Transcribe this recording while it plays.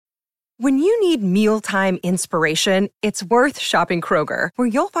When you need mealtime inspiration, it's worth shopping Kroger, where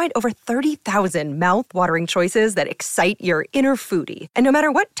you'll find over 30,000 mouth-watering choices that excite your inner foodie. And no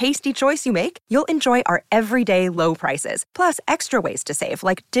matter what tasty choice you make, you'll enjoy our everyday low prices, plus extra ways to save,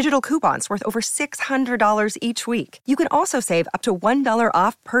 like digital coupons worth over $600 each week. You can also save up to $1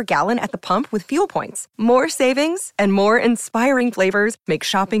 off per gallon at the pump with fuel points. More savings and more inspiring flavors make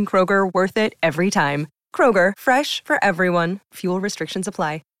shopping Kroger worth it every time. Kroger, fresh for everyone. Fuel restrictions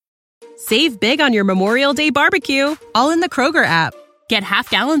apply. Save big on your Memorial Day barbecue, all in the Kroger app. Get half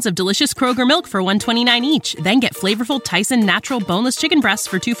gallons of delicious Kroger milk for $1.29 each. Then get flavorful Tyson natural boneless chicken breasts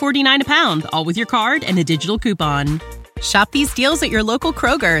for $2.49 a pound, all with your card and a digital coupon. Shop these deals at your local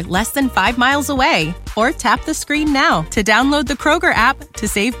Kroger, less than 5 miles away. Or tap the screen now to download the Kroger app to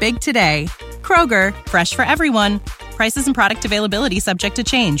save big today. Kroger, fresh for everyone. Prices and product availability subject to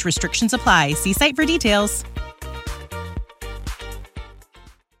change. Restrictions apply. See site for details.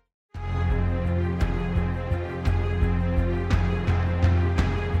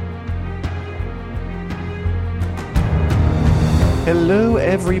 Hello,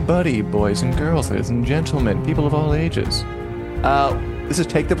 everybody, boys and girls, ladies and gentlemen, people of all ages. This is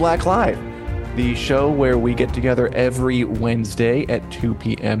Take the Black Live, the show where we get together every Wednesday at 2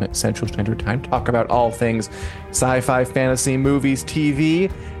 p.m. at Central Standard Time, talk about all things sci-fi, fantasy, movies,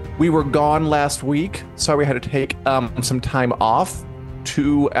 TV. We were gone last week, so we had to take some time off.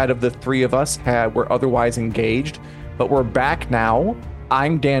 2 out of the 3 of us were otherwise engaged, but we're back now.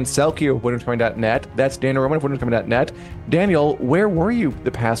 I'm Dan Selke of WinterTime.net. That's Daniel Roman of WinterTime.net. Daniel, where were you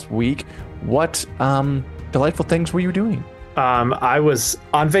the past week? What delightful things were you doing? I was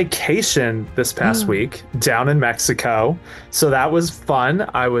on vacation this past week down in Mexico, so that was fun.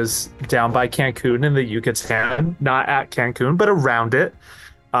 I was down by Cancun in the Yucatan, not at Cancun, but around it.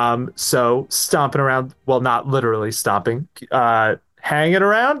 So stomping around, well, not literally stomping, hanging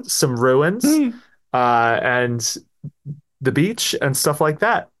around some ruins and the beach and stuff like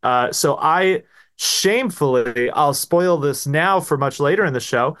that. So I shamefully, I'll spoil this now for much later in the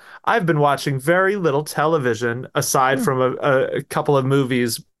show, I've been watching very little television aside from a couple of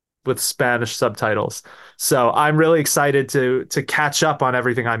movies with Spanish subtitles. So I'm really excited to catch up on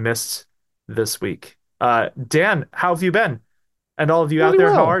everything I missed this week. Dan, how have you been? And all of you Really out there,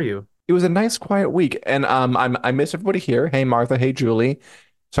 well. how are you? It was a nice, quiet week, and I miss everybody here. Hey, Martha. Hey, Julie.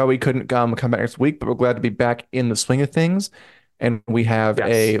 Sorry we couldn't come back next week, but we're glad to be back in the swing of things. And we have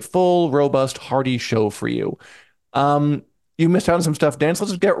a full, robust, hearty show for you. You missed out on some stuff, Dan, so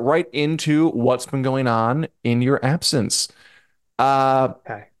let's just get right into what's been going on in your absence.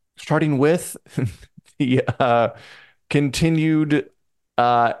 Starting with the continued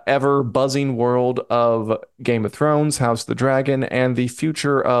ever buzzing world of Game of Thrones, House of the Dragon, and the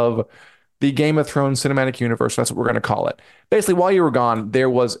future of the Game of Thrones cinematic universe. That's what we're going to call it. Basically, while you were gone, there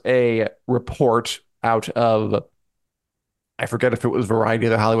was a report out of, I forget if it was Variety or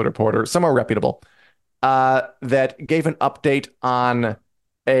the Hollywood Reporter, somewhere reputable, that gave an update on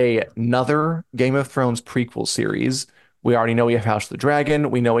another Game of Thrones prequel series. We already know we have House of the Dragon.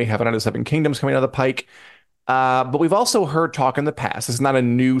 We know we have another Seven Kingdoms coming down the pike. But we've also heard talk in the past, this is not a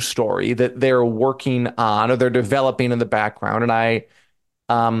new story, that they're working on or they're developing in the background.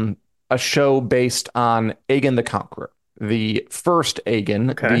 And a show based on Aegon the Conqueror, the first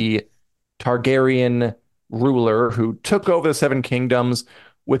Aegon, the Targaryen ruler who took over the Seven Kingdoms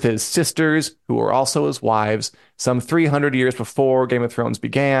with his sisters, who were also his wives, some 300 years before Game of Thrones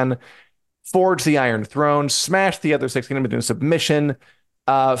began, forged the Iron Throne, smashed the other 6 kingdoms into submission,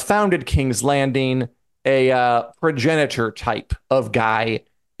 founded King's Landing, a progenitor type of guy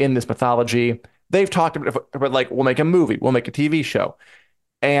in this mythology. They've talked about like, we'll make a movie, we'll make a TV show.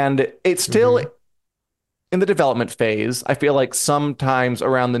 And it's still in the development phase. I feel like sometimes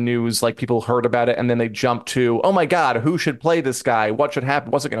around the news, like people heard about it and then they jump to, oh my God, who should play this guy? What should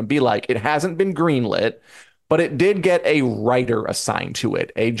happen? What's it going to be like? It hasn't been greenlit, but it did get a writer assigned to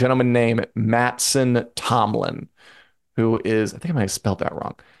it, a gentleman named Mattson Tomlin, who is, I think I might have spelled that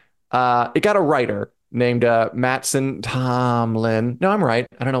wrong. It got a writer named Mattson Tomlin. No, I'm right.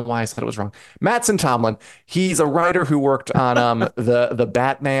 I don't know why I said it was wrong. Mattson Tomlin. He's a writer who worked on the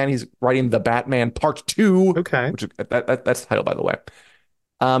Batman. He's writing the Batman Part 2. Okay. Which that's the title, by the way.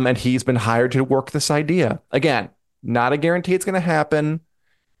 And he's been hired to work this idea. Again, not a guarantee it's going to happen.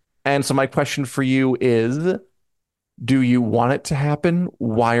 And so my question for you is, do you want it to happen?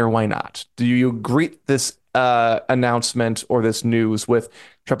 Why or why not? Do you greet this announcement or this news with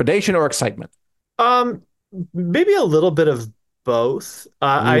trepidation or excitement? Maybe a little bit of both.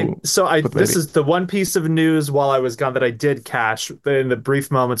 This is the one piece of news while I was gone that I did catch in the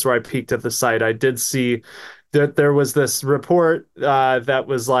brief moments where I peeked at the site. I did see that there was this report that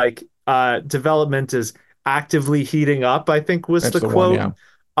was like development is actively heating up, I think was That's the the one, quote yeah.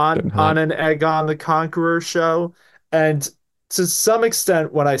 on Getting hot. an Aegon the Conqueror show. And to some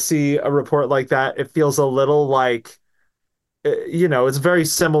extent, when I see a report like that, it feels a little like, it's very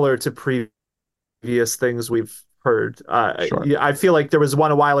similar to previous things we've heard. Sure. I feel like there was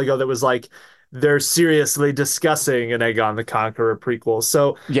one a while ago that was like they're seriously discussing an Aegon the Conqueror prequel.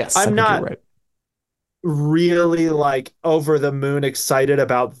 So Yes, I I'm think you're not right. really like over the moon excited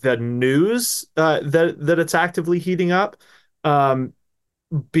about the news that it's actively heating up. Um,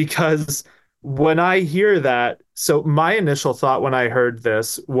 because when I hear that, so my initial thought when I heard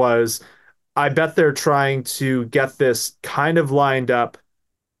this was, I bet they're trying to get this kind of lined up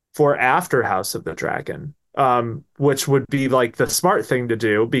for after House of the Dragon, which would be like the smart thing to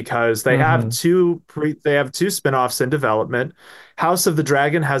do because Hmm. they have two spin-offs in development. House of the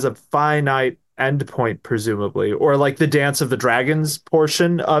Dragon has a finite endpoint, presumably, or like the Dance of the Dragons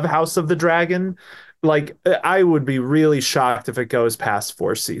portion of House of the Dragon. Like I would be really shocked if it goes past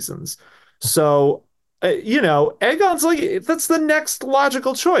four seasons. So, Aegon's like that's the next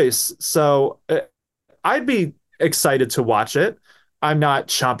logical choice. So I'd be excited to watch it. I'm not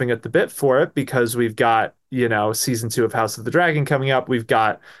chomping at the bit for it because we've got, season two of House of the Dragon coming up. We've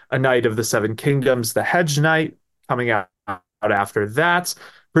got A Knight of the Seven Kingdoms, The Hedge Knight, coming out after that.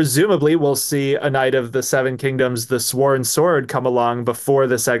 Presumably, we'll see A Knight of the Seven Kingdoms, The Sworn Sword come along before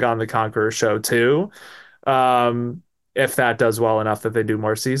the Aegon the Conqueror show, too. Um, if that does well enough that they do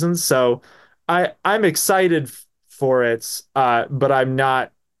more seasons. So I'm excited for it, but I'm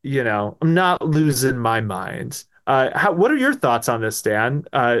not losing my mind. What are your thoughts on this, Dan?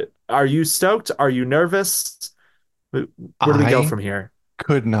 Are you stoked? Are you nervous? Where do we go I from here?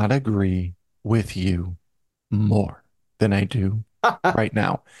 could not agree with you more than I do right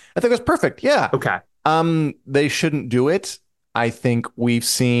now. I think that's perfect. Yeah. Okay. They shouldn't do it. I think we've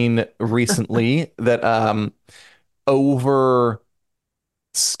seen recently that over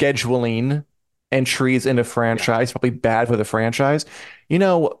scheduling entries into Yeah. franchise probably bad for the franchise.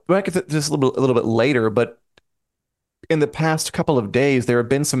 We'll get to this a little bit later, but in the past couple of days, there have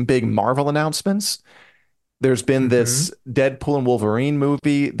been some big Marvel announcements. There's been Hmm. this Deadpool and Wolverine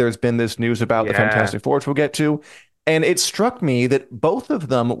movie. There's been this news about the Yeah. Fantastic Four, which we'll get to. And it struck me that both of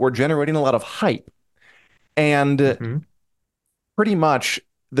them were generating a lot of hype. And Hmm. pretty much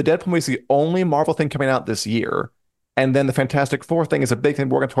the Deadpool movie is the only Marvel thing coming out this year. And then the Fantastic Four thing is a big thing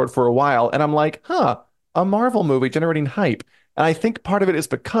we're working toward for a while. And I'm like, huh, a Marvel movie generating hype. And I think part of it is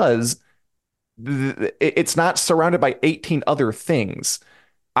because it's not surrounded by 18 other things.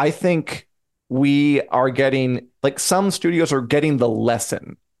 I think we are getting, like, some studios are getting the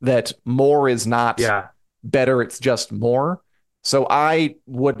lesson that more is not Yeah. better, it's just more. So I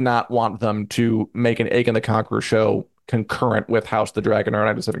would not want them to make an Egg and the Conqueror show concurrent with House of the Dragon or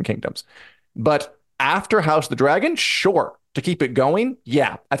Night of the Seven Kingdoms. But after House of the Dragon, sure, to keep it going,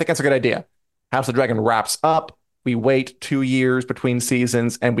 yeah, I think that's a good idea. House of the Dragon wraps up. We wait 2 years between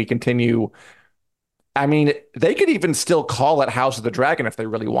seasons and we continue. I mean, they could even still call it House of the Dragon if they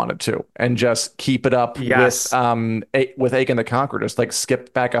really wanted to, and just keep it up with Yes. with Aegon the Conqueror, just like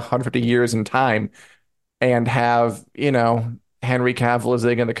skip back 150 years in time and have Henry Cavill as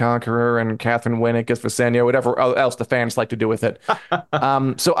Aegon the Conqueror and Catherine Winnick as Visenya, whatever else the fans like to do with it.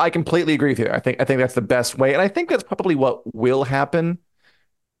 So I completely agree with you. I think that's the best way, and I think that's probably what will happen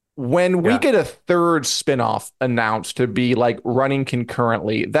when we Yeah. get a third spinoff announced to be like running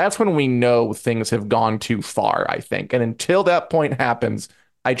concurrently. That's when we know things have gone too far, I think. And until that point happens,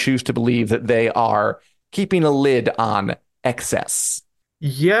 I choose to believe that they are keeping a lid on excess.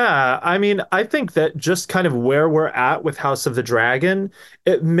 Yeah, I mean, I think that just kind of where we're at with House of the Dragon,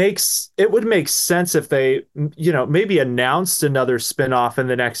 it would make sense if they, maybe announced another spin-off in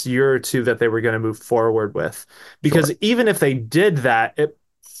the next year or two that they were going to move forward with. Because Sure. even if they did that, it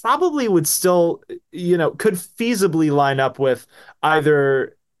probably would still, could feasibly line up with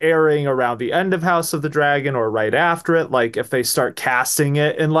either airing around the end of House of the Dragon or right after it, like if they start casting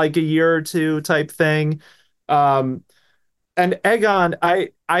it in like a year or two type thing. Um, and Egon, I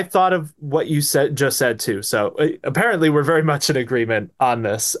thought of what you said too. So apparently we're very much in agreement on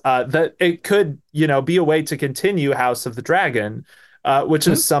this. That it could, be a way to continue House of the Dragon, which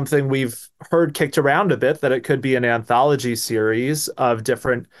Mhm. is something we've heard kicked around a bit. That it could be an anthology series of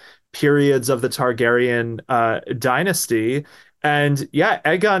different periods of the Targaryen dynasty. And yeah,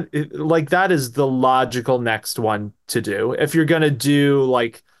 Egon, like that is the logical next one to do. If you're gonna do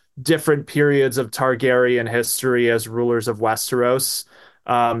like different periods of Targaryen history as rulers of Westeros.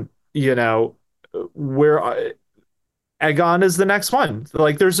 Um, you know, where Aegon is the next one.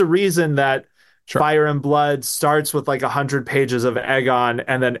 Like, there's a reason that Sure. Fire and Blood starts with like 100 pages of Aegon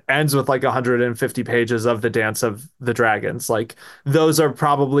and then ends with like 150 pages of the Dance of the Dragons. Like those are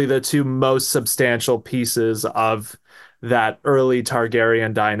probably the two most substantial pieces of that early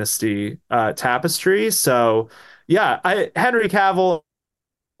Targaryen dynasty tapestry. So yeah, Henry Cavill,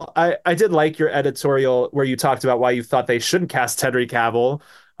 I did like your editorial where you talked about why you thought they shouldn't cast Henry Cavill.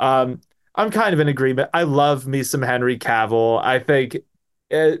 I'm kind of in agreement. I love me some Henry Cavill. I think,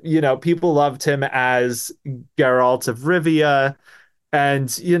 people loved him as Geralt of Rivia.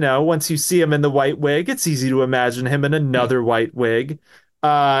 And, once you see him in the white wig, it's easy to imagine him in another white wig.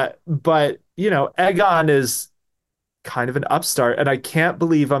 But, Aegon is kind of an upstart, and I can't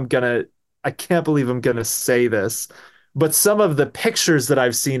believe I'm gonna say this, but some of the pictures that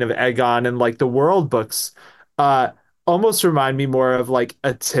I've seen of Egon and like the world books uh almost remind me more of like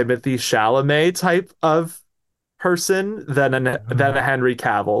a Timothy Chalamet type of person than a Henry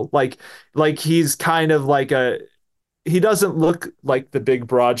Cavill. Like he's kind of like he doesn't look like the big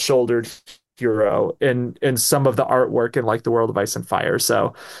broad-shouldered hero in some of the artwork in like the World of Ice and Fire.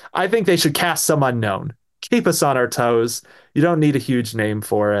 So I think they should cast some unknown. Keep us on our toes. You don't need a huge name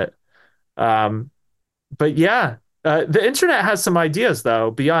for it. Um, but yeah, the internet has some ideas though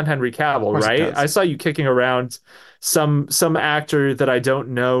beyond Henry Of Cavill, course it right? does. I saw you kicking around some actor that I don't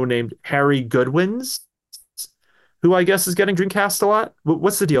know named Harry Goodwins, who I guess is getting Dreamcast a lot.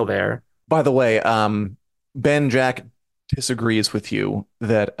 What's the deal there? By the way, Ben Jack disagrees with you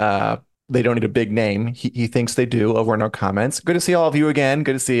that they don't need a big name. He thinks they do over in our comments. Good to see all of you again.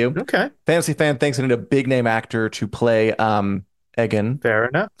 Good to see you. Okay, Fantasy Fan thinks they need a big name actor to play Egan. fair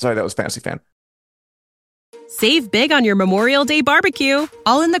enough. Sorry, that was Fantasy Fan. Save big on your Memorial Day barbecue,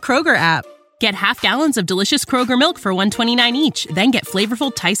 all in the Kroger app. Get half gallons of delicious Kroger milk for $1.29 each. Then get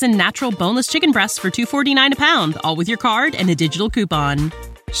flavorful Tyson natural boneless chicken breasts for $2.49 a pound, all with your card and a digital coupon.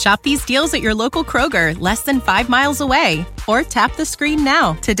 Shop these deals at your local Kroger, less than 5 miles away. Or tap the screen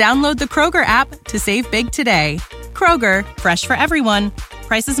now to download the Kroger app to save big today. Kroger, fresh for everyone.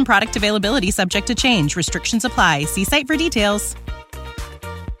 Prices and product availability subject to change. Restrictions apply. See site for details.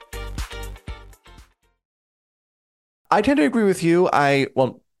 I tend to agree with you.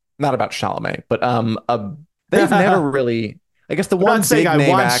 Well, not about Chalamet, but they've never really. I guess the I'm one not saying big I name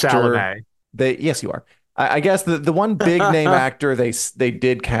want actor. Chalamet. Yes, you are. I guess the one big name actor they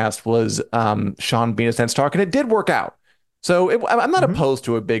did cast was Sean Bean as Ned Stark, and it did work out. So I'm not Mhm. opposed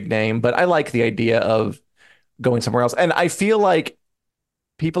to a big name, but I like the idea of going somewhere else. And I feel like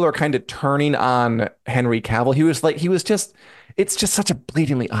people are kind of turning on Henry Cavill. It's just such a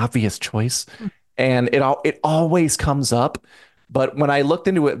blatantly obvious choice. And it always comes up. But when I looked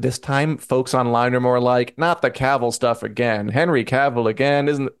into it this time, folks online are more like, not the Cavill stuff again. Henry Cavill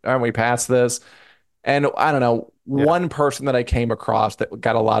again. Aren't we past this? And I don't know, Yeah. one person that I came across that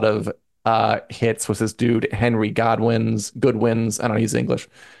got a lot of hits was this dude, Henry Goodwins. I don't know, he's English.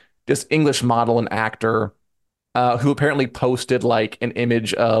 Just English model and actor who apparently posted like an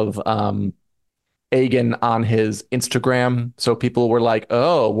image of Aegon on his Instagram. So people were like,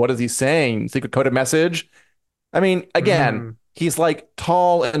 oh, what is he saying? Secret coded message? I mean, again, Mm. he's like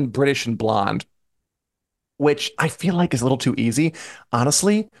tall and British and blonde, which I feel like is a little too easy.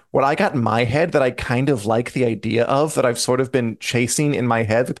 Honestly, what I got in my head that I kind of like the idea of that I've sort of been chasing in my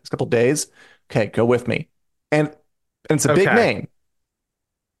head the past couple days. Okay, go with me. And it's a big Okay. name.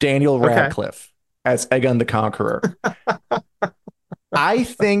 Daniel Okay. Radcliffe as Aegon the Conqueror. I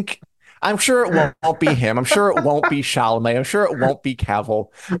think I'm sure it won't be him. I'm sure it won't be Chalamet. I'm sure it won't be Cavill.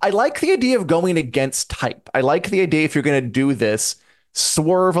 I like the idea of going against type. I like the idea if you're going to do this,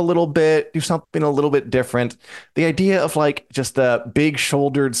 swerve a little bit, do something a little bit different. The idea of like just the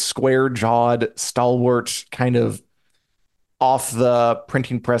big-shouldered, square-jawed, stalwart kind of off the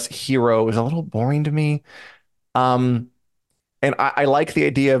printing press hero is a little boring to me. Um, and I like the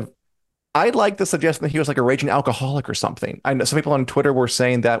idea of I like the suggestion that he was like a raging alcoholic or something. I know some people on Twitter were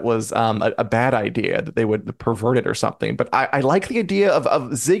saying that was a bad idea, that they would pervert it or something. But I like the idea of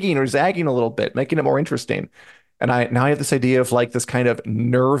zigging or zagging a little bit, making it more interesting. And I have this idea of like this kind of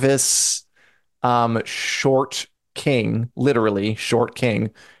nervous, short king, literally short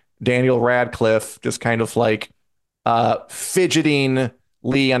king, Daniel Radcliffe, just kind of like fidgeting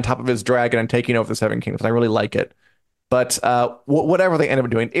Lee on top of his dragon and taking over the Seven Kingdoms. I really like it. But whatever they end up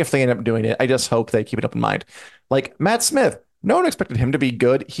doing, if they end up doing it, I just hope they keep it up in mind. Like Matt Smith, no one expected him to be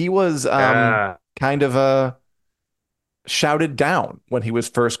good. He was Yeah. kind of shouted down when he was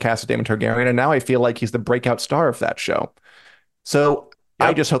first cast as Daemon Targaryen, and now I feel like he's the breakout star of that show. So I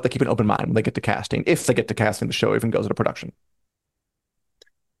Yep. just hope they keep an open mind when they get to casting, if they get to casting the show even goes into production.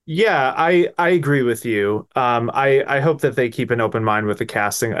 Yeah, I agree with you. I hope that they keep an open mind with the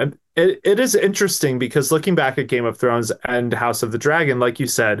casting. It is interesting because looking back at Game of Thrones and House of the Dragon, like you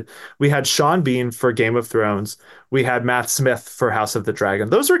said, we had Sean Bean for Game of Thrones, we had Matt Smith for House of the Dragon.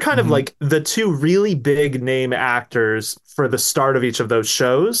 Those were kind of Hmm. like the two really big name actors for the start of each of those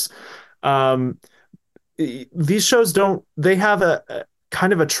shows. Um, these shows don't they have a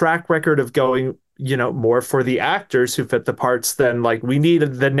kind of a track record of going, more for the actors who fit the parts than like we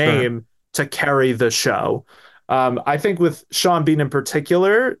needed the Sure. name to carry the show. I think with Sean Bean in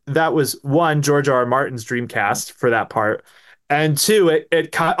particular, that was one, George R. R. Martin's dream cast for that part. And two,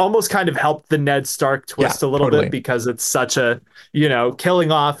 almost kind of helped the Ned Stark Yeah, twist a little bit totally. because it's such a,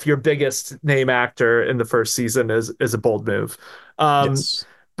 killing off your biggest name actor in the first season is a bold move. Um, Yes.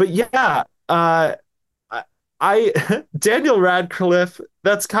 but yeah, I, Daniel Radcliffe,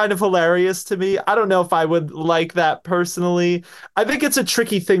 that's kind of hilarious to me. I don't know if I would like that personally. I think it's a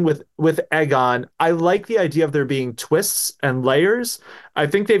tricky thing with Egon. I like the idea of there being twists and layers. I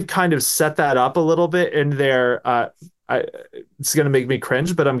think they've kind of set that up a little bit in their it's going to make me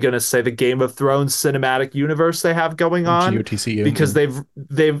cringe, but I'm going to say the Game of Thrones cinematic universe they have going on GOTCU. because Yeah.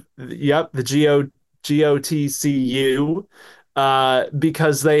 they've yep, the GOTCU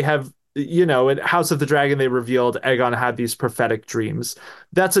because they have in House of the Dragon, they revealed Aegon had these prophetic dreams.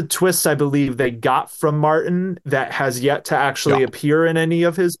 That's a twist I believe they got from Martin that has yet to Yeah. actually appear in any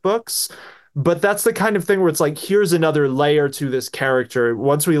of his books. But that's the kind of thing where it's like, here's another layer to this character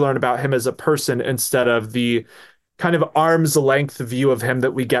once we learn about him as a person instead of the kind of arm's length view of him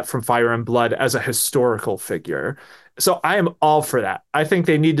that we get from Fire and Blood as a historical figure. So I am all for that. I think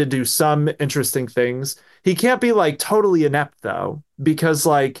they need to do some interesting things. He can't be like totally inept though, because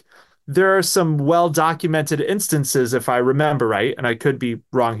like there are some well documented instances, if I remember right, and I could be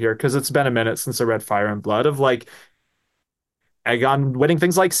wrong here because it's been a minute since I read Fire and Blood, of like Aegon winning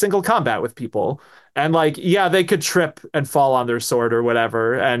things like single combat with people. And like, yeah, they could trip and fall on their sword or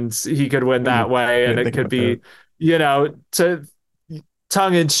whatever, and he could win I that way. And didn't it think could about that. be, to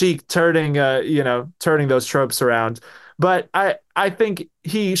tongue in cheek turning turning those tropes around. But I think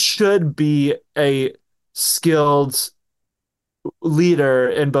he should be a skilled leader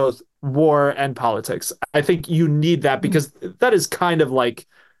in both war and politics. I think you need that because that is kind of like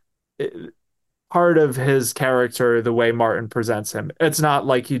part of his character, the way Martin presents him. It's not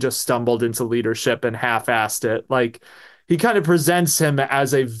like he just stumbled into leadership and half-assed it. Like he kind of presents him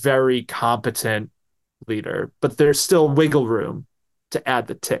as a very competent leader, but there's still wiggle room to add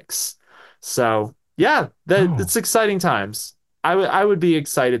the ticks. So yeah, Oh, it's exciting times. I would be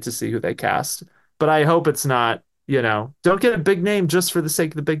excited to see who they cast, but I hope it's not, don't get a big name just for the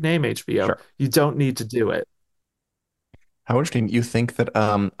sake of the big name, HBO. sure. You don't need to do it. How interesting. You think that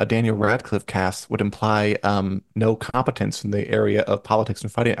a Daniel Radcliffe cast would imply no competence in the area of politics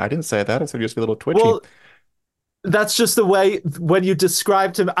and fighting? I didn't say that. I said just be a little twitchy. Well, that's just the way when you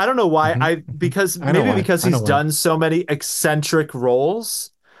described him. I don't know why. Hmm. I Hmm. because I know maybe why. because I know he's why. done so many eccentric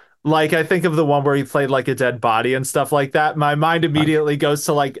roles. Like I think of the one where he played like a dead body and stuff like that. My mind Gotcha. immediately goes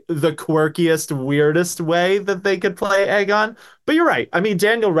to like the quirkiest, weirdest way that they could play Aegon. But you're right. I mean,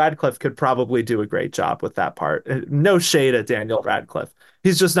 Daniel Radcliffe could probably do a great job with that part. No shade at Daniel Radcliffe.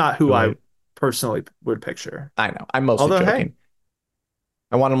 He's just not who I Right. personally would picture. I know. I'm mostly Although, hey, joking.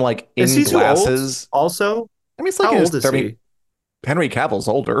 I want him like is in he too old? glasses. Also, I mean, it's like how in his old is 30. he? Henry Cavill's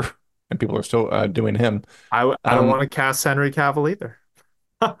older, and people are still doing him. I don't want Um, to cast Henry Cavill either.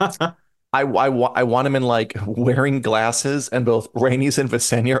 I want him in like wearing glasses, and both Rhaenys and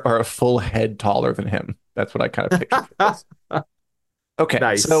Visenya are a full head taller than him. That's what I kind of picture for this. Okay,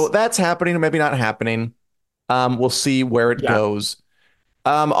 so Nice. that's happening or maybe not happening. We'll see where it Yeah. goes.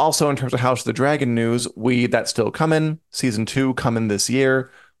 Also in terms of House of the Dragon news, that's still coming. Season 2 coming this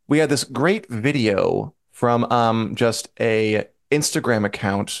year. We had this great video from just a Instagram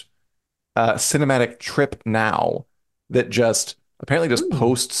account, Cinematic Trip Now, that just apparently just Ooh.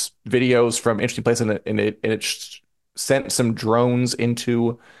 posts videos from interesting places, and it sent some drones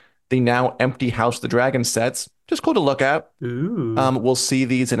into the now empty House of the Dragon sets. Just cool to look at. Ooh. We'll see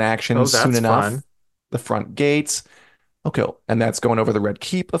these in action Oh, soon that's enough. fun. The front gates. Okay, and that's going over the Red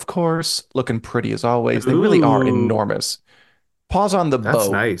Keep, of course, looking pretty as always. They really are Ooh. enormous. Pause on the That's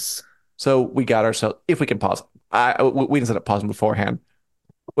boat. nice. So we got ourselves, if we can pause. We didn't set up pausing beforehand.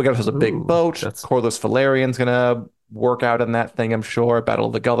 We got ourselves a big Ooh. boat. That's Corlys Valerian's gonna work out in that thing, I'm sure. Battle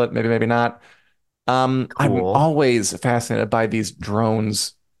of the Gullet, maybe, maybe not. I'm cool. always fascinated by these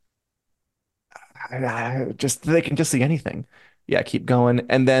drones. Just they can just see anything. Yeah, keep going.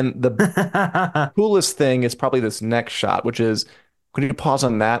 And then the coolest thing is probably this next shot, which is when you pause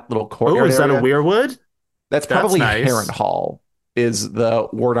on that little Oh, courtyard is that a area, weirwood? that's That's probably nice. Harrenhal. is the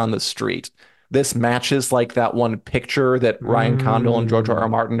word on the street. This matches like that one picture that Ryan Condal and George R. R. Mm.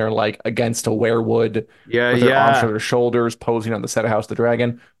 Martin are like against a werewood Yeah, with their arms on yeah. their shoulders, posing on the set of House of the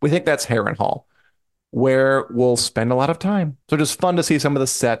Dragon. We think that's Harrenhal, where we'll spend a lot of time. So just fun to see some of the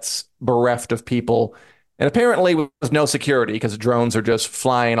sets bereft of people. And apparently with no security because drones are just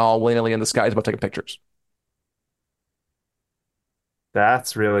flying all willy-nilly in the skies about taking pictures.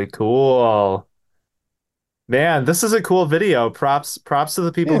 That's really cool. Man, this is a cool video. Props to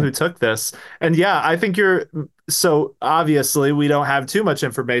the people Yeah. who took this. And yeah, I think you're so obviously we don't have too much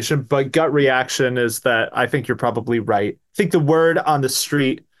information, but gut reaction is that I think you're probably right. I think the word on the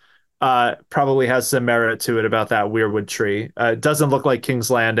street probably has some merit to it about that weirwood tree. It doesn't look like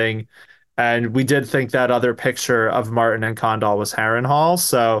King's Landing, and we did think that other picture of Martin and Condal was Harrenhal.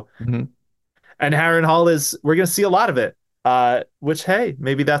 So, Mhm. and Harrenhal is we're gonna see a lot of it. Which hey,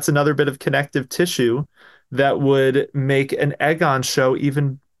 maybe that's another bit of connective tissue that would make an Egon show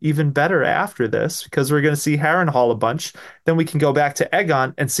even better after this because we're gonna see Harrenhal a bunch. Then we can go back to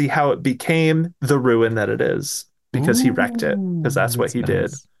Egon and see how it became the ruin that it is because he wrecked it because Ooh, that's what that's he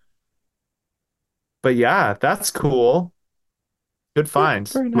did. nice. But yeah, that's cool. Good Yeah, find,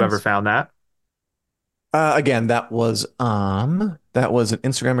 very whoever nice. found that. Again, that was an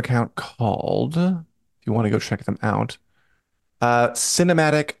Instagram account called, if you want to go check them out,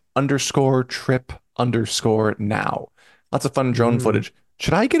 cinematic underscore trip underscore now. Lots of fun drone Mm. footage.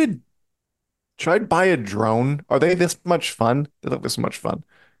 Should I buy a drone? Are they this much fun? They look this much fun.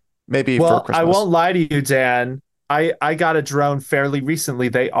 Maybe for Well, I Christmas. won't lie to you, Dan. I got a drone fairly recently.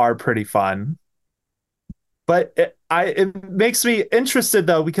 They are pretty fun. But it makes me interested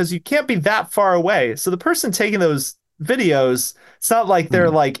though because you can't be that far away. So the person taking those videos, it's not like they're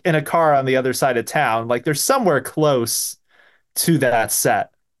Hmm, like in a car on the other side of town. Like they're somewhere close to that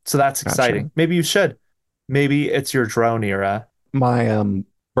set. So that's gotcha. exciting. Maybe you should. Maybe it's your drone era. My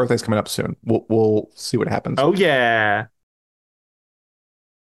birthday's coming up soon. We'll see what happens. Oh yeah.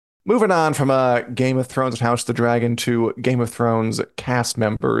 Moving on from Game of Thrones and House of the Dragon to Game of Thrones cast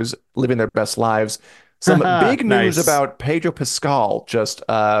members living their best lives. Some big news Nice. about Pedro Pascal just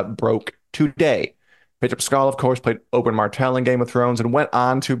broke today. Pedro Pascal, of course, played Oberyn Martell in Game of Thrones and went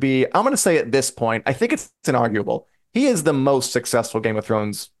on to be, I'm going to say at this point, I think it's inarguable. He is the most successful Game of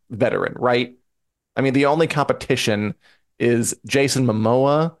Thrones veteran, right? I mean, the only competition is Jason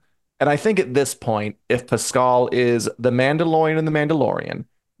Momoa. And I think at this point, if Pascal is the Mandalorian and the Mandalorian,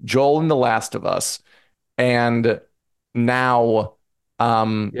 Joel in The Last of Us, and now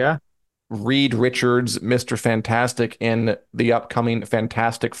um, Yeah. Reed Richards, Mr. Fantastic in the upcoming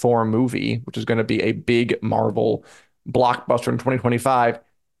Fantastic Four movie, which is going to be a big Marvel blockbuster in 2025.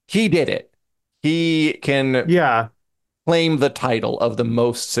 He did it. He can Yeah. claim the title of the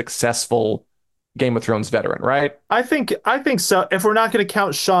most successful Game of Thrones veteran, right? I think so. If we're not going to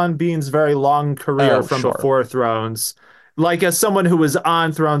count Sean Bean's very long career Oh, from sure. before Thrones, like as someone who was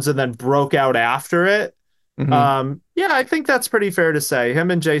on Thrones and then broke out after it, Hmm. yeah, I think that's pretty fair to say. Him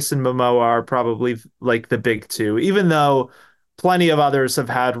and Jason Momoa are probably like the big two, even though plenty of others have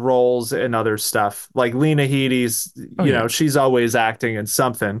had roles in other stuff. Like Lena Headey's, Oh, yeah. she's always acting in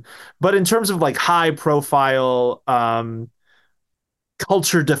something. But in terms of like high profile,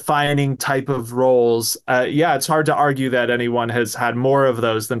 culture defining type of roles, yeah, it's hard to argue that anyone has had more of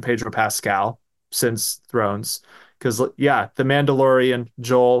those than Pedro Pascal since Thrones. Because, yeah, The Mandalorian,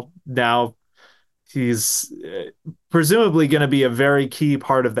 Joel, now he's presumably going to be a very key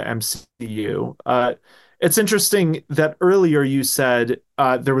part of the MCU. It's interesting that earlier you said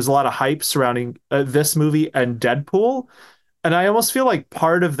there was a lot of hype surrounding this movie and Deadpool. And I almost feel like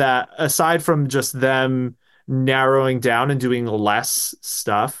part of that, aside from just them narrowing down and doing less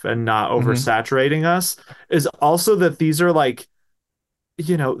stuff and not Hmm. oversaturating us, is also that these are like,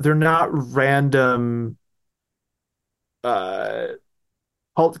 they're not random uh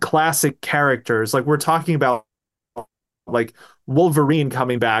cult classic characters. Like we're talking about like Wolverine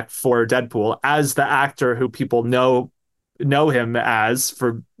coming back for Deadpool as the actor who people know him as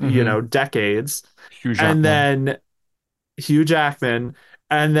for, Hmm. decades. Hugh And Jackman. then Hugh Jackman,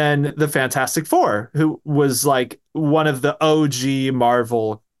 and then the Fantastic Four, who was like one of the OG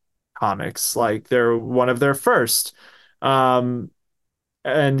Marvel comics. Like they're one of their first. Um,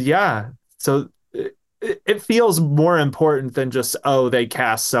 and yeah, so it feels more important than just, oh, they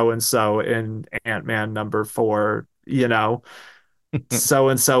cast so and so in Ant-Man number 4, so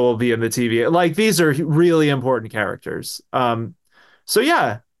and so will be in the TV. Like these are really important characters. So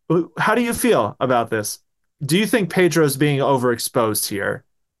yeah, how do you feel about this? Do you think Pedro's being overexposed here,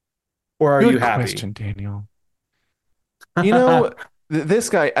 or are you Good happy? question, Daniel. You know, this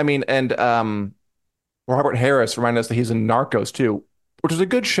guy, I mean, and Robert Harris reminded us that he's in Narcos too, which is a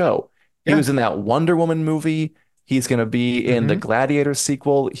good show. He Yeah. was in that Wonder Woman movie. He's going to be in the Hmm. Gladiator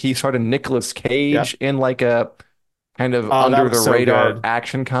sequel. He started Nicolas Yep. Cage in like a kind of Oh, that under was the so radar good.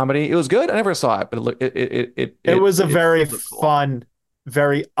 action comedy. It was good. I never saw it, but It was a it very looked cool. fun,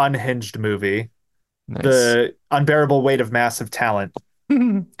 very unhinged movie. Nice. The unbearable weight of massive talent.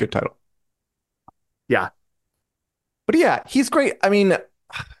 Good title. Yeah. But yeah, he's great. I mean,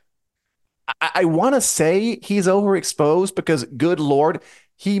 I want to say he's overexposed because, good Lord,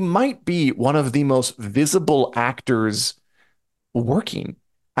 he might be one of the most visible actors working.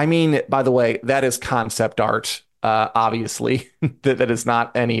 I mean, by the way, that is concept art. Obviously, that is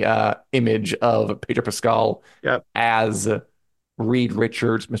not any image of Pedro Pascal Yep. as Reed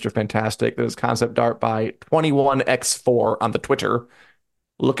Richards, Mr. Fantastic. That is concept art by 21x4 on the Twitter.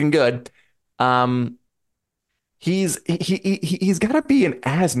 Looking good. Um, he's got to be in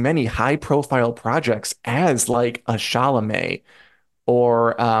as many high profile projects as like a Chalamet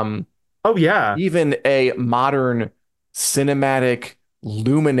or Oh yeah. even a modern cinematic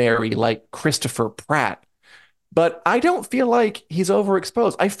luminary like Christopher Pratt. But I don't feel like he's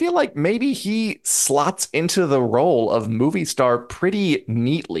overexposed. I feel like maybe he slots into the role of movie star pretty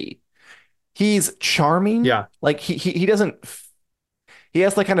neatly. He's charming. Yeah. Like he doesn't he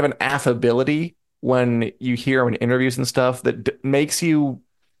has like kind of an affability when you hear him in interviews and stuff that makes you,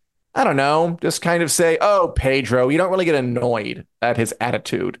 I don't know, just kind of say, "Oh, Pedro." You don't really get annoyed at his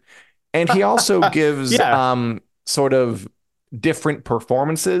attitude. And he also gives Yeah. sort of different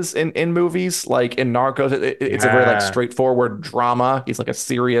performances in movies. Like in Narcos, it's a very like Yeah. straightforward drama. He's like a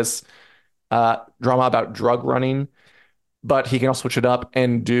serious drama about drug running, but he can also switch it up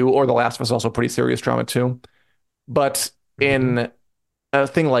and do. Or The Last of Us is also pretty serious drama too. But Hmm. in a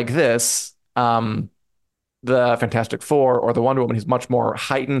thing like this, the Fantastic Four or the Wonder Woman, he's much more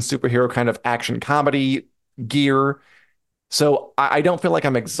heightened superhero kind of action comedy gear. So I don't feel like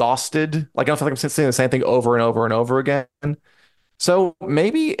I'm exhausted. Like I don't feel like I'm saying the same thing over and over and over again. So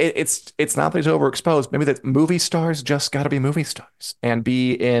maybe it's not that he's overexposed. Maybe that movie stars just got to be movie stars and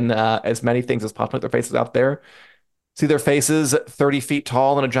be in as many things as possible. Put their faces out there, see their faces 30 feet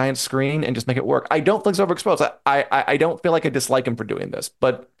tall on a giant screen, and just make it work. I don't think he's overexposed. I don't feel like I dislike him for doing this.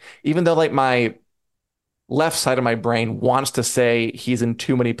 But even though like my left side of my brain wants to say he's in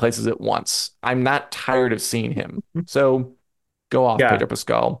too many places at once, I'm not tired of seeing him. So go off, Yeah. Pedro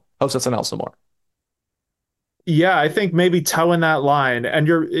Pascal. Host SNL some more. Yeah, I think maybe toeing that line and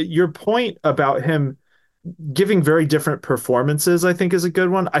your point about him giving very different performances, I think is a good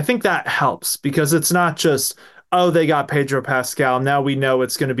one. I think that helps because it's not just, oh, they got Pedro Pascal. Now we know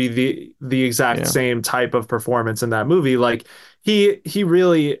it's going to be the exact Yeah. same type of performance in that movie. Like he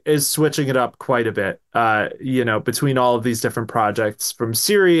really is switching it up quite a bit. Between all of these different projects, from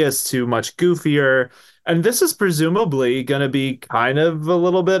serious to much goofier. And this is presumably going to be kind of a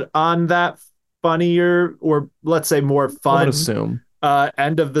little bit on that funnier, or let's say more I would fun assume.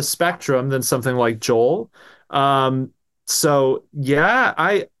 end of the spectrum than something like Joel. Um, so yeah,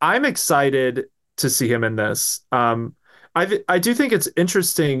 I'm excited to see him in this. I do think it's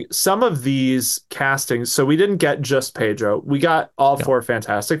interesting some of these castings. So we didn't get just Pedro. We got all Yeah. four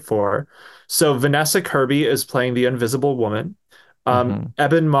Fantastic Four. So Vanessa Kirby is playing the Invisible Woman. Hmm.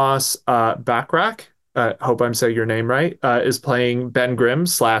 Eben Moss Backrack, hope I'm saying your name right, is playing Ben Grimm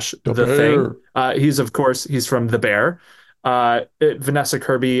slash The The Thing. bear. He's from The Bear. Vanessa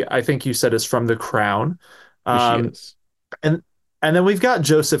Kirby, I think you said is from The Crown. She Um, is. and and then we've got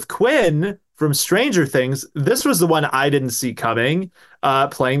Joseph Quinn from Stranger Things. This was the one I didn't see coming,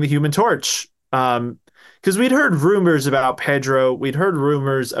 playing the Human Torch. Because we'd heard rumors about Pedro, we'd heard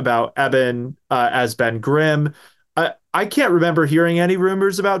rumors about Eben as Ben Grimm. I can't remember hearing any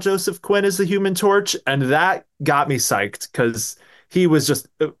rumors about Joseph Quinn as the Human Torch, and that got me psyched because he was just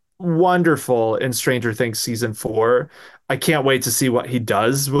wonderful in Stranger Things season 4. I can't wait to see what he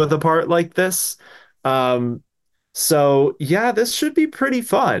does with a part like this. Um, so yeah, this should be pretty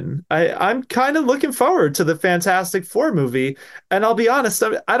fun. I'm kind of looking forward to the Fantastic Four movie, and I'll be honest,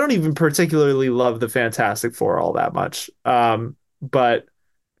 I don't even particularly love the Fantastic Four all that much. But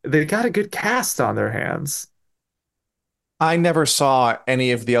they got a good cast on their hands. I never saw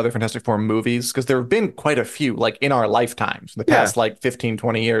any of the other Fantastic Four movies because there have been quite a few, like in our lifetimes, in the Yeah. past like 15,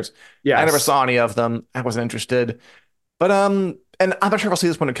 20 years. I never Yes. saw any of them. I wasn't interested. But and I'm not sure if I'll see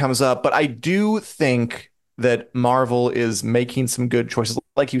this when it comes up, but I do think that Marvel is making some good choices,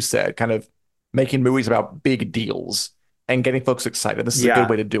 like you said, kind of making movies about big deals and getting folks excited. This is a good Yeah.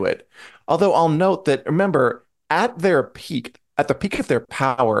 way to do it. Although I'll note that remember, at the peak of their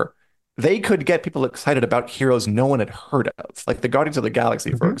power, they could get people excited about heroes no one had heard of. Like the Guardians of the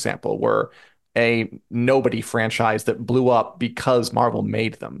Galaxy, for Hmm. example, were a nobody franchise that blew up because Marvel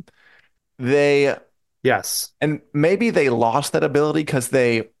made them. They Yes. and maybe they lost that ability because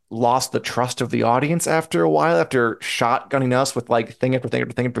they lost the trust of the audience after a while, after shotgunning us with like thing after thing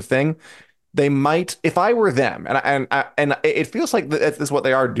after thing after thing. They might, if I were them, and it feels like this is what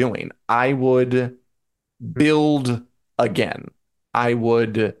they are doing. I would build again. I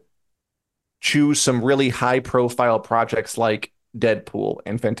would choose some really high profile projects like Deadpool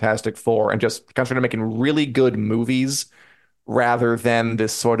and Fantastic Four and just concentrate on making really good movies rather than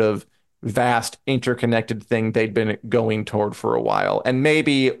this sort of vast interconnected thing they'd been going toward for a while. And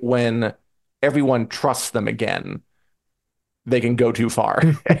maybe when everyone trusts them again, they can go too far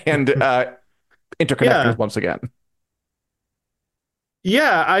and interconnect things Yeah. once again.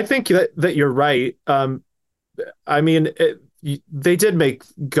 Yeah, I think that you're right. I mean, they did make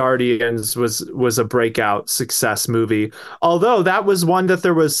Guardians was a breakout success movie. Although that was one that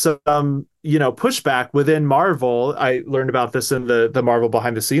there was some, pushback within Marvel. I learned about this in the Marvel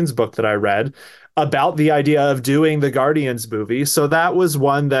behind the scenes book that I read about the idea of doing the Guardians movie. So that was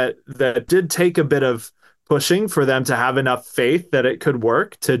one that did take a bit of pushing for them to have enough faith that it could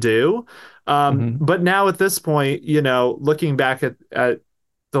work to do. Hmm. But now at this point, looking back at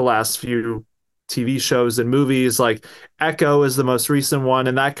the last few TV shows and movies. Like Echo is the most recent one,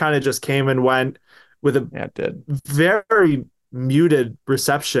 and that kind of just came and went with a Yeah, it did. very muted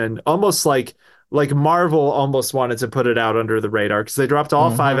reception, almost like Marvel almost wanted to put it out under the radar because they dropped all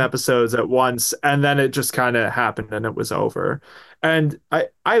five Hmm. episodes at once, and then it just kind of happened and it was over. And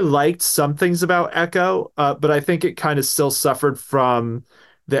I liked some things about Echo, but I think it kind of still suffered from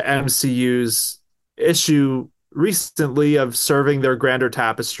the MCU's issue recently of serving their grander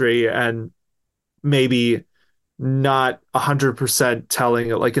tapestry and maybe not 100% telling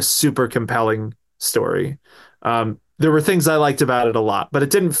like a super compelling story. There were things I liked about it a lot, but it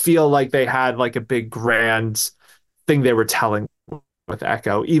didn't feel like they had like a big grand thing they were telling with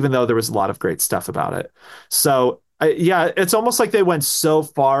Echo, even though there was a lot of great stuff about it. So yeah, it's almost like they went so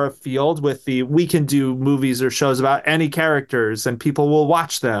far afield with the we can do movies or shows about any characters and people will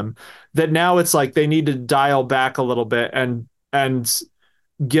watch them that now it's like they need to dial back a little bit and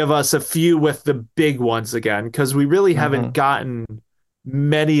give us a few with the big ones again because we really haven't Hmm. gotten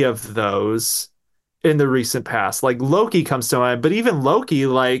many of those in the recent past. Like Loki comes to mind, but even Loki,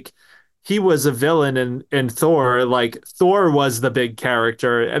 like he was a villain in Thor. Like Thor was the big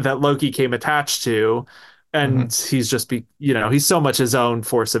character that Loki came attached to, and Hmm. he's just he's so much his own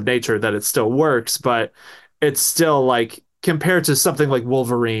force of nature that it still works, but it's still like compared to something like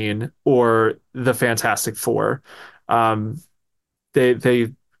Wolverine or the Fantastic Four. Um,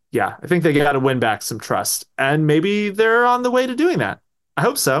 they yeah, I think they got to win back some trust, and maybe they're on the way to doing that. I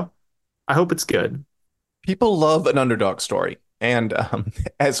hope so. I hope it's good. People love an underdog story. And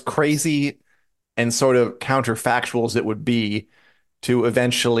as crazy and sort of counterfactual as it would be to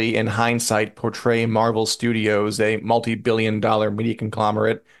eventually, in hindsight, portray Marvel Studios, a multi-billion-dollar media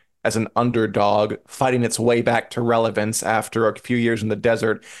conglomerate, as an underdog fighting its way back to relevance after a few years in the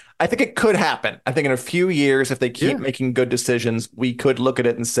desert. I think it could happen. I think in a few years, if they keep Yeah. making good decisions, we could look at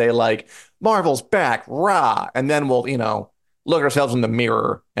it and say, like, Marvel's back, rah. And then we'll, look at ourselves in the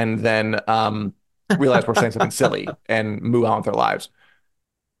mirror and then realize we're saying something silly and move on with our lives.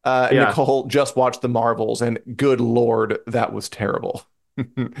 Yeah. Nicole just watched the Marvels, and good Lord, that was terrible.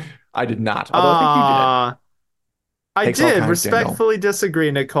 I did not, although I think you did. Ah, I Takes all did kinds, Daniel. respectfully disagree,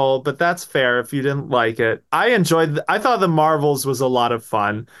 Nicole, but that's fair if you didn't like it. I thought the Marvels was a lot of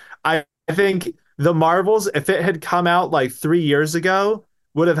fun. I think the Marvels, if it had come out like 3 years ago,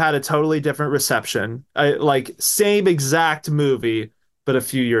 would have had a totally different reception. Like same exact movie, but a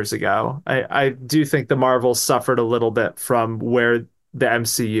few years ago. I do think the Marvels suffered a little bit from where the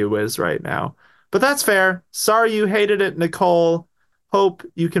MCU is right now. But that's fair. Sorry you hated it, Nicole. Hope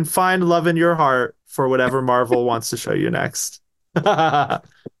you can find love in your heart for whatever Marvel wants to show you next.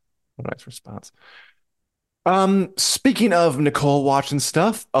 Nice response. Speaking of Nicole watching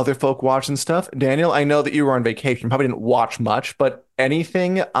stuff, other folk watching stuff, Daniel, I know that you were on vacation, probably didn't watch much, but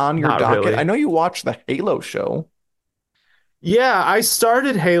anything on your Not docket? I really. know you watched the Halo show. Yeah, I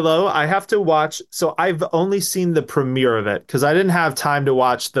started Halo. I have to watch. So I've only seen the premiere of it because I didn't have time to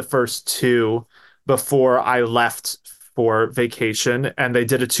watch the first two before I left for vacation, and they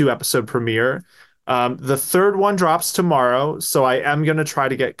did a two-episode premiere. The third one drops tomorrow, so I am gonna try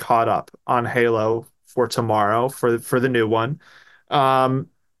to get caught up on Halo for tomorrow for the new one. Um,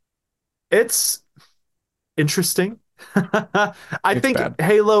 it's interesting. I It's think bad.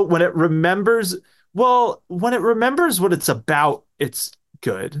 Halo, when it remembers what it's about, it's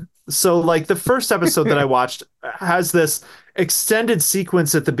good. So, like, the first episode that I watched has this extended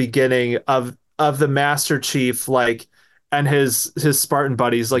sequence at the beginning of of the Master Chief, like, and his Spartan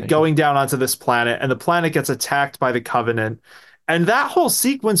buddies, like going down onto this planet, and the planet gets attacked by the Covenant, and that whole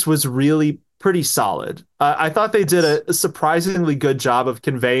sequence was really pretty solid. I thought they did a surprisingly good job of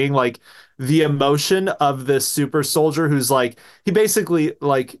conveying like the emotion of this super soldier who's like he basically,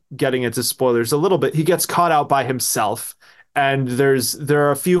 like, getting into spoilers a little bit, he gets caught out by himself, and there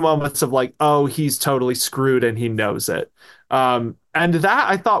are a few moments of like, oh, he's totally screwed and he knows it. And that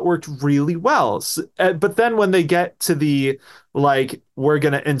I thought worked really well. But then when they get to the, like, we're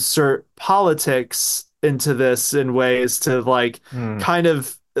going to insert politics into this in ways to like Hmm. kind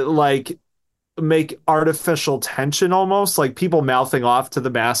of like make artificial tension, almost like people mouthing off to the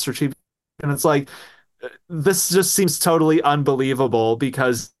Master Chief. And it's like, this just seems totally unbelievable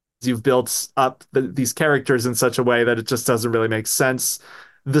because you've built up these characters in such a way that it just doesn't really make sense.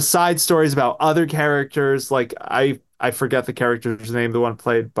 The side stories about other characters, like I forget the character's name, the one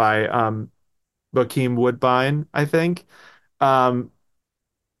played by Bokeem Woodbine, I think. Um,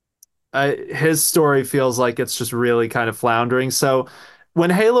 his story feels like it's just really kind of floundering. So when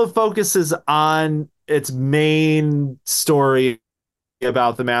Halo focuses on its main story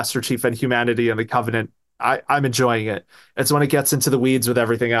about the Master Chief and humanity and the Covenant, I'm enjoying it. It's when it gets into the weeds with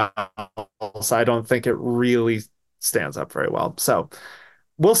everything else, I don't think it really stands up very well. So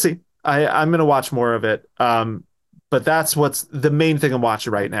we'll see. I'm gonna watch more of it. But that's what's the main thing I'm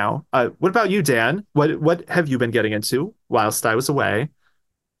watching right now. What about you, Dan? What have you been getting into whilst I was away?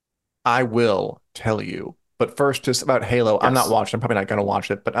 I will tell you. But first, just about Halo. I'm not Yes, watching. I'm probably not going to watch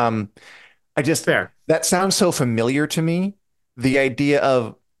it. But I just fair. that sounds so familiar to me. The idea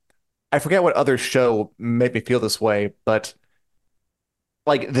of I forget what other show made me feel this way, but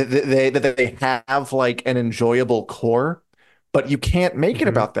like they have like an enjoyable core, but you can't make it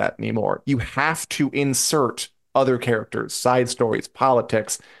Hmm. about that anymore. You have to insert other characters, side stories,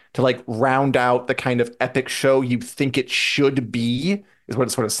 politics to like round out the kind of epic show you think it should be, is what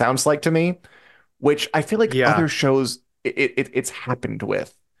it sort of sounds like to me, which I feel like Yeah. other shows it's happened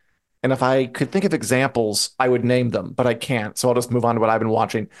with. And if I could think of examples, I would name them, but I can't. So I'll just move on to what I've been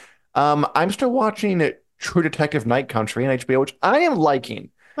watching. I'm still watching True Detective Night Country on HBO, which I am liking.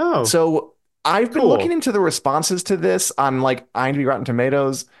 Oh, So I've been looking cool. into the responses to this on like IMDb Rotten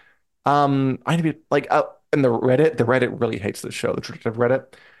Tomatoes. IMDb like and the Reddit really hates this show, the True Detective Reddit.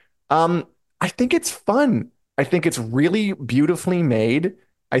 I think it's fun. I think it's really beautifully made.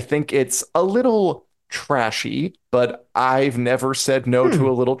 I think it's a little trashy, but I've never said no to Hmm.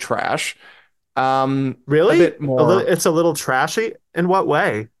 a little trash. A Really? bit more It's a little trashy. In what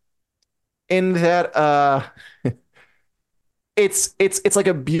way? in that it's like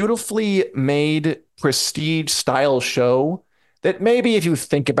a beautifully made prestige style show that maybe if you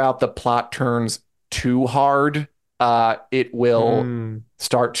think about the plot turns too hard, it will Hmm.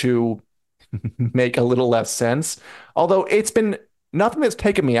 start to make a little less sense. Although it's been nothing that's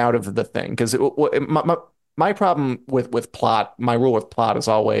taken me out of the thing because my problem with plot, my rule with plot is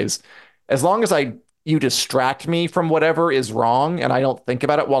always as long as I you distract me from whatever is wrong and I don't think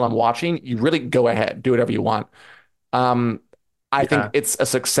about it while I'm watching, you really go ahead, do whatever you want. Um, I think Yeah. it's a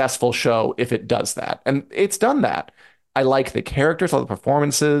successful show if it does that, and it's done that. I like the characters, all the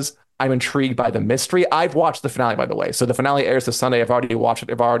performances. I'm intrigued by the mystery. I've watched the finale, by the way. So the finale airs this Sunday. I've already watched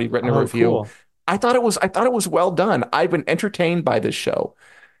it. I've already written a Oh, review. cool. I thought it was well done. I've been entertained by this show.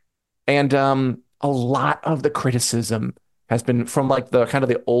 And a lot of the criticism has been from like the kind of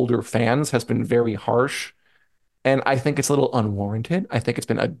the older fans has been very harsh. And I think it's a little unwarranted. I think it's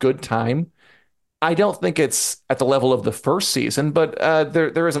been a good time. I don't think it's at the level of the first season, but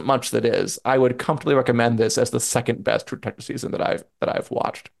there isn't much that is. I would comfortably recommend this as the second best True Detective season that I've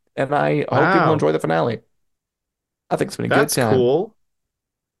watched. And I hope people Wow. enjoy the finale. I think it's been a good That's time. cool.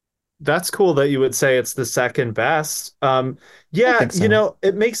 That's cool that you would say it's the second best. I Yeah, think so.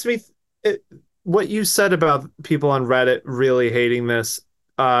 it makes me it, what you said about people on Reddit really hating this.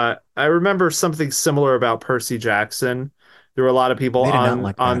 I remember something similar about Percy Jackson. There were a lot of people They did not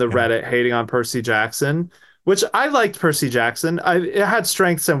like on that. the Yeah. Reddit hating on Percy Jackson, which I liked Percy Jackson. It had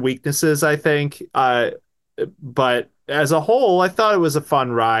strengths and weaknesses, I think. But as a whole, I thought it was a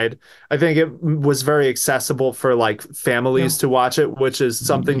fun ride. I think it was very accessible for like families No. to watch it, which is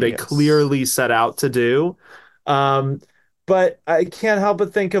something they Yes. clearly set out to do. Um, but I can't help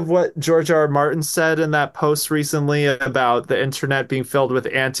but think of what George R. R. Martin said in that post recently about the internet being filled with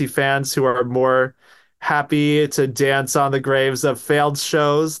anti-fans who are more happy to dance on the graves of failed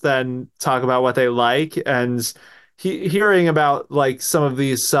shows than talk about what they like. And hearing about like some of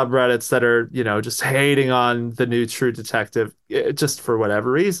these subreddits that are, just hating on the new True Detective, just for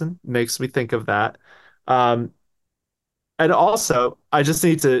whatever reason, makes me think of that. Um, And also, I just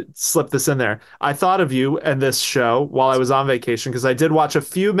need to slip this in there. I thought of you and this show while I was on vacation because I did watch a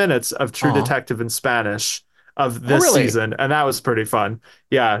few minutes of True Aw. Detective in Spanish of Oh, this really? season, and that was pretty fun.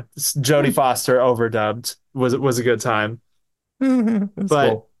 Yeah, Jodie Hmm. Foster overdubbed was a good time. That's But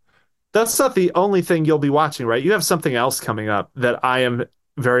cool. that's not the only thing you'll be watching, right? You have something else coming up that I am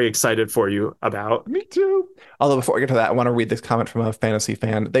very excited for you about. Me too. Although before we get to that, I want to read this comment from a fantasy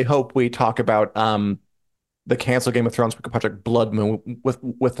fan. They hope we talk about the canceled Game of Thrones project Blood Moon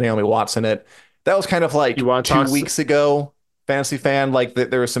with Naomi Watts in it. That was kind of You like want to two talk? weeks ago. Fantasy fan, like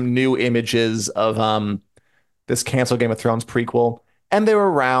there were some new images of this canceled Game of Thrones prequel, and they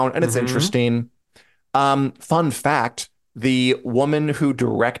were around, and it's Mm-hmm. interesting. Fun fact: the woman who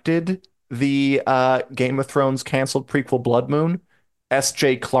directed the Game of Thrones canceled prequel Blood Moon,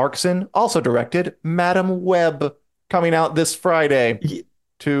 S.J. Clarkson, also directed Madam Web, coming out this Friday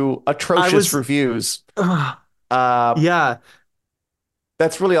to I atrocious was, reviews. Uh, yeah,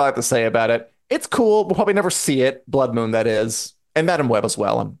 that's really all I have to say about it. It's cool. We'll probably never see it. Blood Moon, that is, and Madam Web as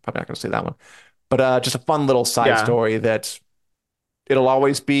well. I'm probably not going to see that one, but just a fun little side yeah, story that it'll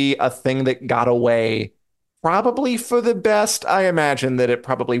always be a thing that got away, probably for the best. I imagine that it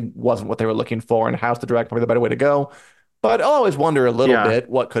probably wasn't what they were looking for, and House the Direct probably the better way to go. But I'll always wonder a little yeah, bit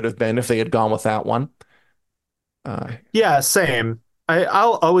what could have been if they had gone with that one. Uh, yeah. Same.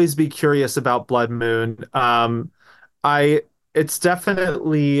 I'll always be curious about Blood Moon. I it's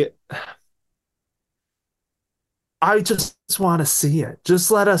definitely I just want to see it.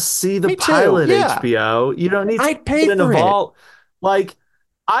 Just let us see the Me too. pilot, Yeah, HBO. You don't need to I'd pay put it in a for it. vault. Like,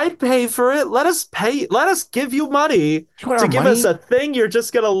 I'd pay for it. Let us pay. Let us give you money You want to our give us money? a thing you're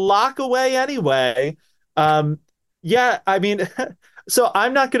just gonna lock away anyway. Um, yeah, I mean, so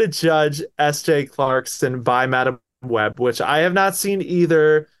I'm not gonna judge S.J. Clarkson by Madam Web, which I have not seen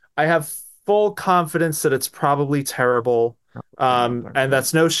either. I have full confidence that it's probably terrible. And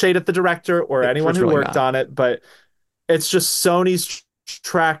that's no shade at the director or anyone It's who really worked not. on it, but it's just Sony's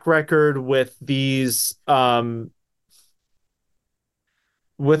track record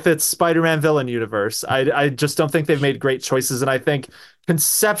with its Spider-Man villain universe. I just don't think they've made great choices, and I think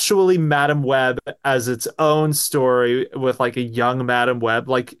conceptually Madam Web as its own story with like a young Madam Web,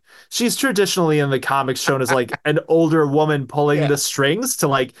 like she's traditionally in the comics shown as like an older woman pulling Yeah. the strings to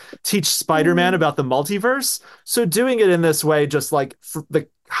like teach Spider-Man about the multiverse. So doing it in this way just like the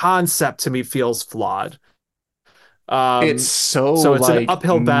concept to me feels flawed. It's Um, so so it's an like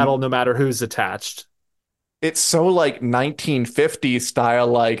uphill battle no matter who's attached. it's so like 1950s style.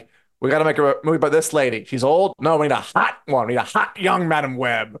 Like we got to make a movie about this lady. She's old. No, we need a hot one. We need a hot young Madam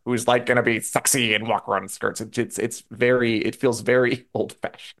Web who's like gonna be sexy and walk around in skirts. It's very. It feels very old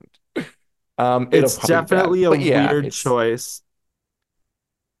fashioned. It'll It's probably be bad, definitely a but yeah, weird it's. choice.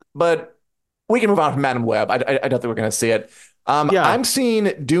 But we can move on from Madam Web. I don't think we're gonna see it. Yeah. I'm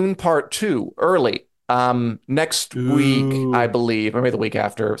seeing Dune Part Two early. Next week, I Ooh, believe, or maybe the week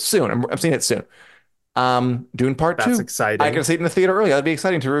after. Soon. I'm seeing it soon. Dune Part that's Two. I can exciting. see it in the theater early. That'd be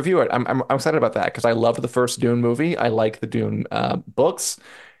exciting to review it. I'm excited about that because I loved the first Dune movie. I like the Dune books,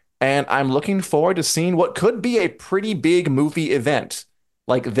 and I'm looking forward to seeing what could be a pretty big movie event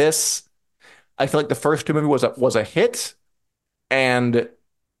like this. I feel like the first two movie was a hit, and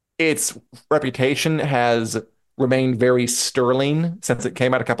its reputation has remained very sterling since it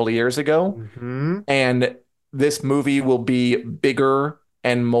came out a couple of years ago. Hmm. And this movie will be bigger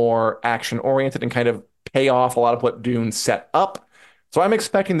and more action oriented and kind of pay off a lot of what Dune set up. So I'm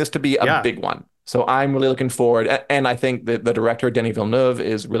expecting this to be a Yeah. big one. So I'm really looking forward. And I think that the director, Denis Villeneuve,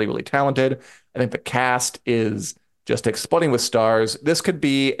 is really, really talented. I think the cast is just exploding with stars. This could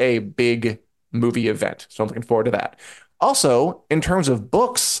be a big movie event. So I'm looking forward to that. Also, in terms of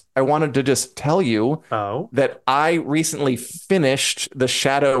books, I wanted to just tell you Oh. that I recently finished The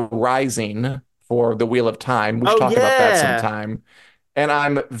Shadow Rising for The Wheel of Time. We should Oh talk about that yeah. sometime. And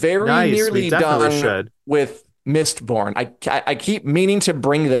I'm very Nice. We nearly definitely done should. with Mistborn. I keep meaning to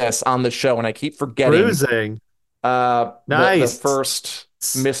bring this on the show, and I keep forgetting. Cruising. The Nice. first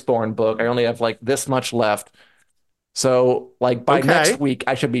Mistborn book. I only have like this much left. So like by next Okay. week,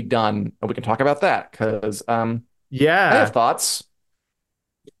 I should be done, and we can talk about that because I have Yeah. thoughts.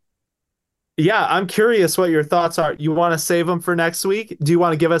 Yeah, I'm curious what your thoughts are. You want to save them for next week? Do you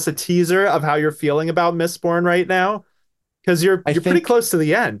want to give us a teaser of how you're feeling about Mistborn right now? Because you're I you're pretty think close to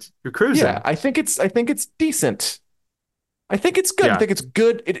the end. You're yeah, cruising. I think it's decent. I think it's good. I Yeah. think it's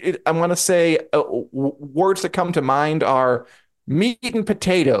good. I want to say words that come to mind are meat and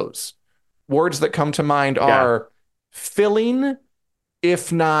potatoes. Words that come to mind Yeah. are filling,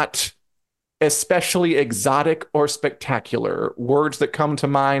 if not especially exotic or spectacular. Words that come to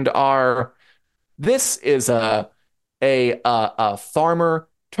mind are this is a a farmer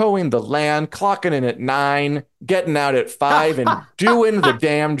towing the land, clocking in at 9, getting out at 5, and doing the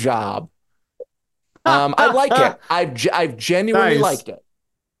damn job. I like it. I've genuinely Nice. liked it.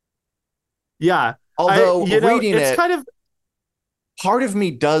 Yeah. Although reading It's it, kind of, part of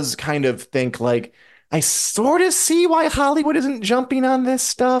me does kind of think like I sort of see why Hollywood isn't jumping on this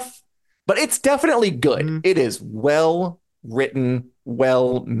stuff, but it's definitely good. mhm. It is well written,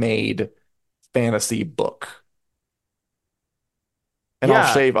 well made fantasy book. And I'll Yeah,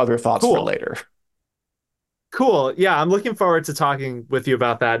 save other thoughts for cool. later. Cool. Yeah, I'm looking forward to talking with you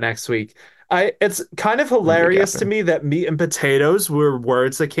about that next week. It's kind of Really, hilarious to Catherine. me that meat and potatoes were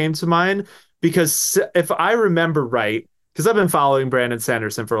words that came to mind because if I remember right, because I've been following Brandon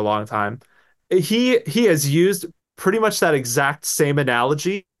Sanderson for a long time, he has used pretty much that exact same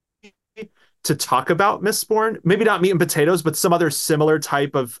analogy to talk about Mistborn. Maybe not meat and potatoes, but some other similar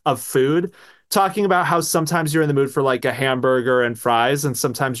type of food. Talking about how sometimes you're in the mood for like a hamburger and fries, and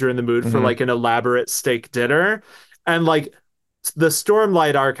sometimes you're in the mood for Hmm. like an elaborate steak dinner. And like the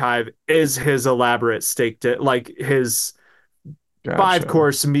Stormlight Archive is his elaborate like his five Gotcha.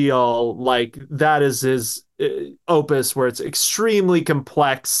 course meal. Like that is his opus where it's extremely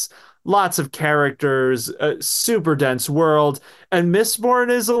complex, lots of characters, a super dense world. And Mistborn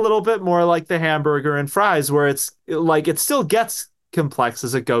is a little bit more like the hamburger and fries, where it's like it still gets complex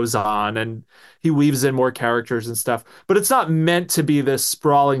as it goes on, and he weaves in more characters and stuff, but it's not meant to be this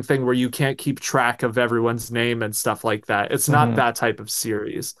sprawling thing where you can't keep track of everyone's name and stuff like that. It's not Hmm. that type of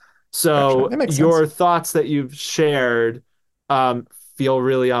series. Gotcha. So That makes sense. your thoughts that you've shared um, feel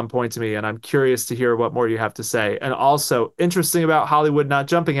really on point to me, and I'm curious to hear what more you have to say. And also interesting about Hollywood not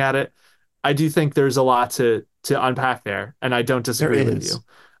jumping at it. I do think there's a lot to unpack there, and I don't There disagree with is. you.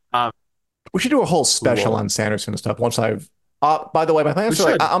 Um, We should do a whole special cool. on Sanderson and stuff once I've. By the way, my We plans are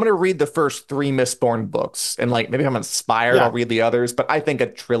like should. I'm gonna read the first 3 Mistborn books, and like maybe if I'm inspired, I'll Yeah, read the others. But I think a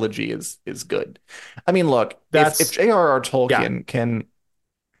trilogy is good. I mean, look, if that's J.R.R. yeah, Tolkien can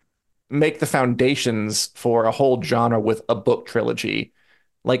make the foundations for a whole genre with a book trilogy,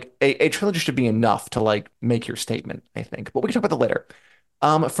 like a trilogy should be enough to like make your statement, I think. But we can talk about that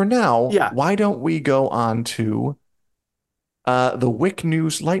later. For now, yeah. why don't we go on to the Wick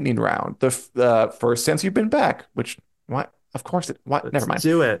News lightning round, the first since you've been back, which what of course it what Let's never mind.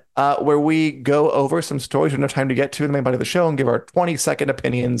 do it. Where we go over some stories we don't have time to get to in the main body of the show and give our 20-second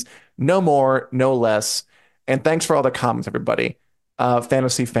opinions, no more, no less. And thanks for all the comments, everybody.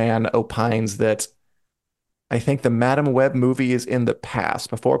 Fantasy fan opines that I think the Madam Web movie is in the past,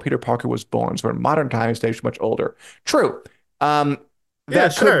 before Peter Parker was born, so in modern times, stage much older. True. Um, Yeah,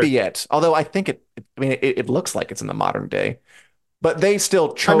 that could sure. be it. Although I think I mean, it looks like it's in the modern day. But they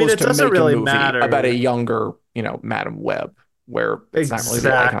still I mean, chose it to doesn't make a really movie about a matter. younger, Madam Web, where it's not really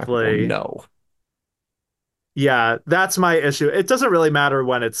the iconic people Exactly. know. Yeah, that's my issue. It doesn't really matter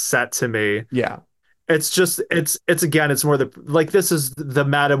when it's set to me. Yeah. It's just it's again, it's more the like this is the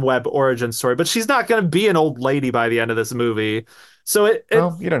Madam Web origin story, but she's not going to be an old lady by the end of this movie. So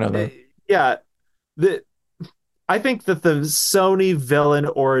Well, you don't know that. yeah, the I think that the Sony villain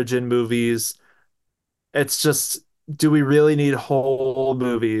origin movies, it's just, do we really need whole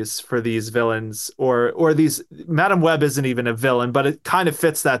movies for these villains, or these Madam Web isn't even a villain, but it kind of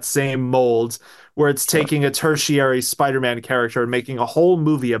fits that same mold where it's Sure. taking a tertiary Spider-Man character and making a whole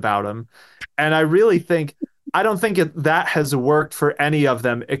movie about him. And I really think I don't think that has worked for any of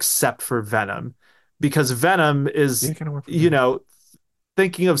them except for Venom, because Venom Yeah, is, kind of work for you them. know,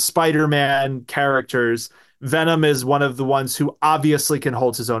 thinking of Spider-Man characters, Venom is one of the ones who obviously can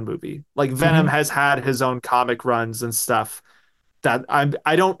hold his own movie. Like Venom Hmm. has had his own comic runs and stuff. That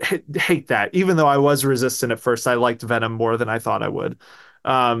I don't hate that. Even though I was resistant at first, I liked Venom more than I thought I would.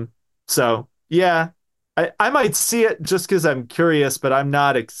 Um, so yeah, I might see it just because I'm curious, but I'm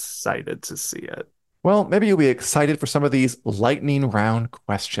not excited to see it. Well, maybe you'll be excited for some of these lightning round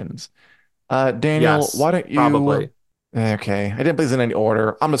questions. Daniel, Yes, why don't you? probably. Okay, I didn't put these in any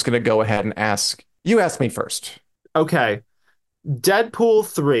order. I'm just going to go ahead and ask. You ask me first. Okay. Deadpool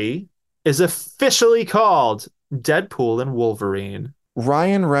 3 is officially called Deadpool and Wolverine.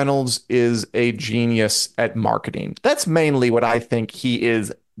 Ryan Reynolds is a genius at marketing. That's mainly what I think he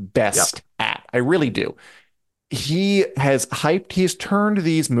is Yep. best at. I really do. He's turned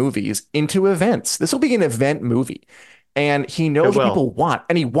these movies into events. This will be an event movie. And he It knows what will. people want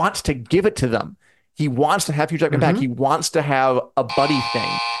and he wants to give it to them. He wants to have Hugh Jackman back. Hmm. He wants to have a buddy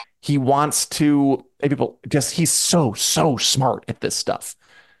thing. He wants to make people just, he's so, so smart at this stuff.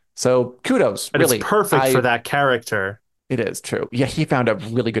 So kudos, And it's really. perfect for that character. It is true. Yeah, he found a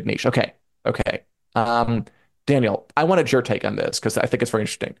really good niche. Okay. Okay. Um, Daniel, I wanted your take on this because I think it's very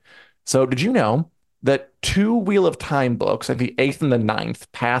interesting. So, did you know that two Wheel of Time books, like the eighth and the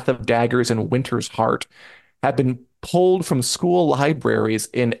ninth, Path of Daggers and Winter's Heart, have been pulled from school libraries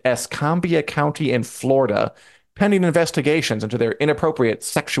in Escambia County in Florida, pending investigations into their inappropriate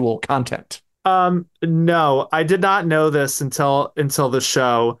sexual content. No, I did not know this until the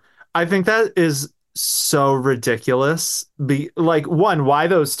show. I think that is so ridiculous. Like one, why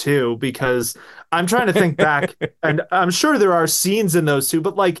those two? Because I'm trying to think back, and I'm sure there are scenes in those two,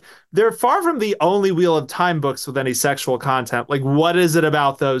 but like they're far from the only Wheel of Time books with any sexual content. Like, what is it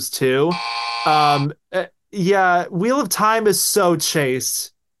about those two? Yeah, Wheel of Time is so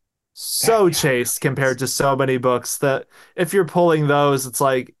chaste compared to so many books that if you're pulling those, it's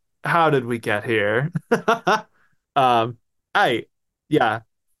like, how did we get here? um, I yeah,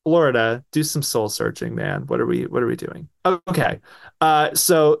 Florida, do some soul searching, man. What are we doing? Okay.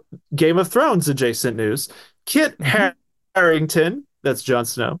 So Game of Thrones adjacent news. Kit Mhm. Harington, that's Jon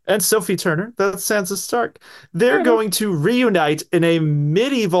Snow, and Sophie Turner, that's Sansa Stark. They're going to reunite in a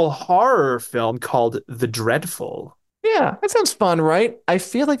medieval horror film called The Dreadful. Yeah, that sounds fun, right? I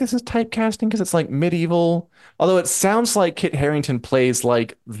feel like this is typecasting because it's like medieval. Although it sounds like Kit Harington plays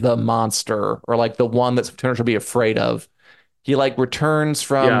like the monster or like the one that Turner should be afraid of. He like returns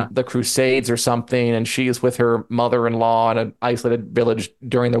from Yeah. the Crusades or something, and she is with her mother-in-law in an isolated village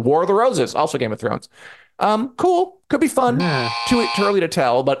during the War of the Roses, also Game of Thrones. Cool, could be fun. Yeah. Too early to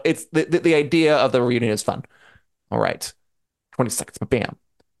tell, but it's the idea of the reunion is fun. All right, 20 seconds, bam.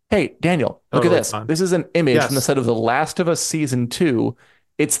 Hey, Daniel, look at Totally this. fun. This is an image from the Yes. set of The Last of Us Season 2.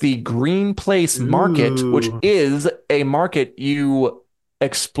 It's the Green Place Market, which Ooh. is a market you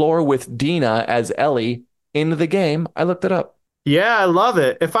explore with Dina as Ellie in the game. I looked it up. Yeah, I love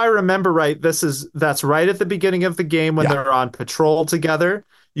it. If I remember right, that's right at the beginning of the game when Yeah. they're on patrol together.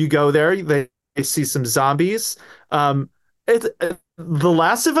 You go there, they see some zombies. The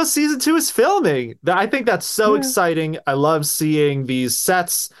Last of Us season 2 is filming. I think that's so Yeah. exciting. I love seeing these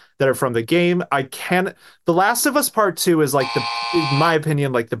sets that are from the game. I can The Last of Us Part 2 is like in my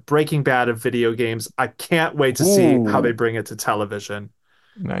opinion, like the Breaking Bad of video games. I can't wait to see how they Ooh, bring it to television.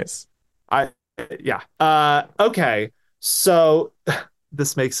 nice. I yeah. Okay. So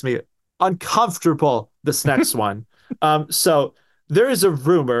this makes me uncomfortable, this next one. So there is a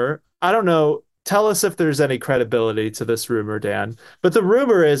rumor. I don't know. Tell us if there's any credibility to this rumor, Dan. But the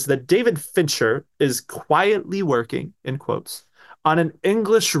rumor is that David Fincher is quietly working, in quotes, on an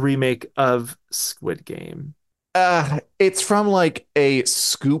English remake of Squid Game. It's from like a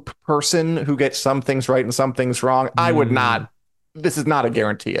scoop person who gets some things right and some things wrong. I would Hmm. not. This is not a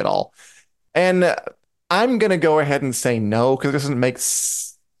guarantee at all. And I'm gonna go ahead and say no because it doesn't make.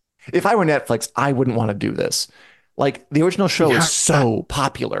 If I were Netflix, I wouldn't want to do this. Like the original show is Yeah. so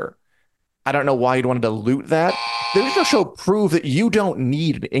popular. I don't know why you'd want to dilute that. The original show proved that you don't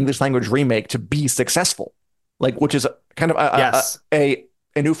need an English language remake to be successful. Like, which is kind of Yes. a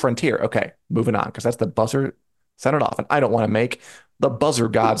new frontier. Okay, moving on because that's the buzzer. Set it off, and I don't want to make the buzzer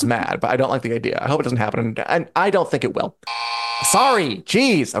gods mad, but I don't like the idea. I hope it doesn't happen, and I don't think it will. Sorry,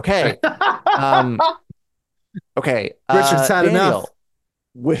 jeez. Okay, um, okay. Richard's had enough. Daniel,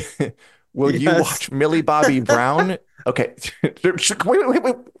 will, will you Yes. watch Millie Bobby Brown? Okay, wait, we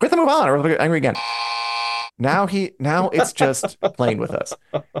have to move on, or we'll get angry again. Now it's just playing with us.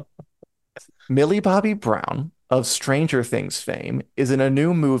 Millie Bobby Brown of Stranger Things fame is in a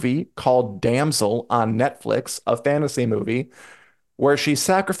new movie called Damsel on Netflix, a fantasy movie where she's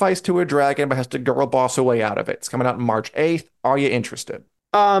sacrificed to a dragon but has to girl boss her way out of it. It's coming out on March 8th. Are you interested?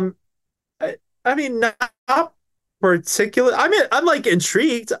 Um, I mean, not particular. I mean, I'm like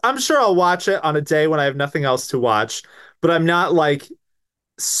intrigued. I'm sure I'll watch it on a day when I have nothing else to watch, but I'm not like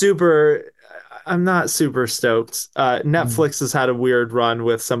super. I'm not super stoked. Mm. Netflix has had a weird run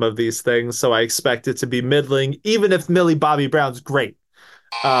with some of these things, so I expect it to be middling, even if Millie Bobby Brown's great.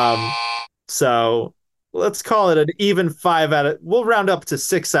 Um, so let's call it an even 5 out of. We'll round up to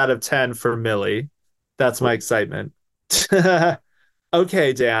 6 out of 10 for Millie. That's my Cool. excitement.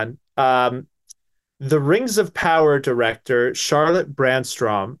 Okay, Dan. The Rings of Power director Charlotte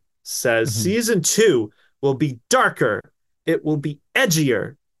Brandstrom says Mhm. season 2 will be darker, it will be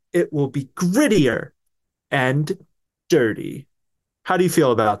edgier, it will be grittier and dirty. How do you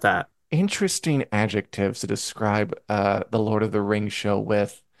feel about that? Interesting adjectives to describe the Lord of the Rings show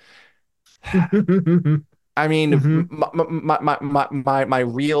with. Hmm. I mean, my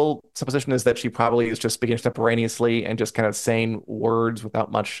real supposition is that she probably is just speaking extemporaneously and just kind of saying words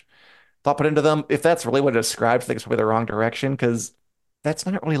without much thought put into them. If that's really what it describes, I think it's probably the wrong direction because that's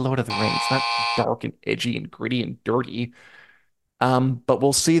not really Lord of the Rings. It's not dark and edgy and gritty and dirty. But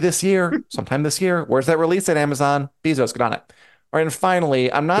we'll see this year, sometime this year. Where's that release at Amazon? Bezos, get on it. All right, and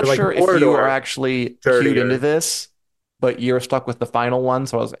finally, I'm not They're like sure if you Mordor, are actually dirtier. cued into this, but you're stuck with the final one,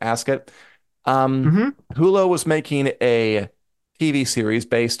 so I'll ask it. Mm-hmm. Hulu was making a TV series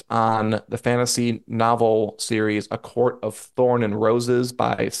based on the fantasy novel series A Court of Thorn and Roses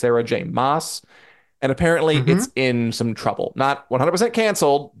by Sarah J. Maas. And apparently Mm-hmm. it's in some trouble. Not 100%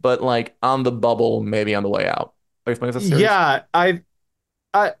 canceled, but like on the bubble, maybe on the way out. Are you familiar with that series? Yeah,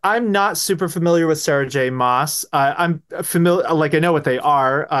 I'm not super familiar with Sarah J. Maas. I'm familiar, like I know what they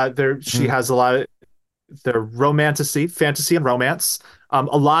are. She Mhm. has a lot of their fantasy, and romance. A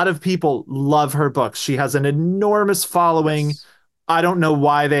lot of people love her books. She has an enormous following. Yes. I don't know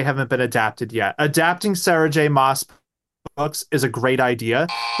why they haven't been adapted yet. Adapting Sarah J. Maas books is a great idea.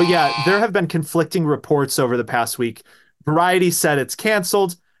 But yeah, there have been conflicting reports over the past week. Variety said it's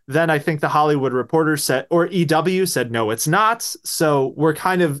canceled. Then I think the Hollywood Reporter said, or EW said, no, it's not. So we're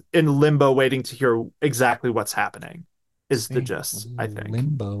kind of in limbo waiting to hear exactly what's happening, is the See, gist, I think.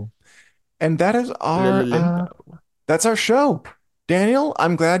 limbo. And that is Limbo. that's our show. Daniel,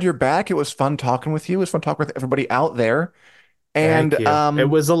 I'm glad you're back. It was fun talking with you. It was fun talking with everybody out there. And Thank you. It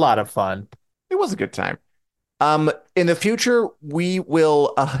was a lot of fun. it was a good time. In the future, we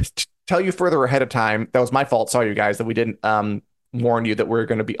will tell you further ahead of time. That was my fault. Sorry, you guys, that we didn't warn you that we're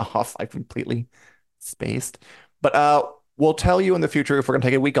going to be off. I completely spaced. But we'll tell you in the future if we're going to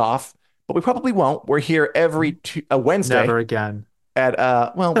take a week off. But we probably won't. We're here every Wednesday Never again. at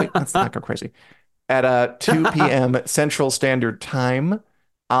well, wait, let's not go crazy. At 2 p.m. Central Standard Time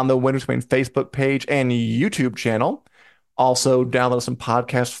on the Winter Swain Facebook page and YouTube channel. Also, download some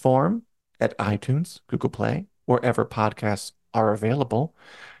podcast form at iTunes, Google Play, wherever podcasts are available.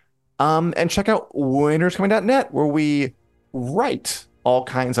 And check out winterscoming.net, where we write all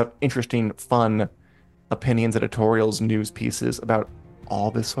kinds of interesting, fun opinions, editorials, news pieces about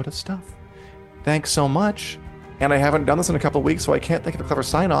all this sort of stuff. Thanks so much. And I haven't done this in a couple of weeks, so I can't think of a clever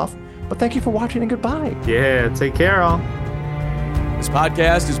sign-off. But thank you for watching and goodbye. Yeah, take care, all. This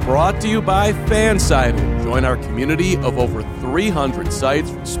podcast is brought to you by Fansided. Join our community of over 300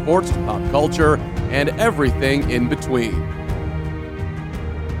 sites from sports to pop culture and everything in between.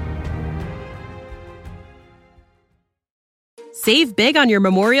 Save big on your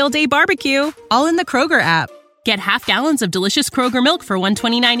Memorial Day barbecue, all in the Kroger app. Get half gallons of delicious Kroger milk for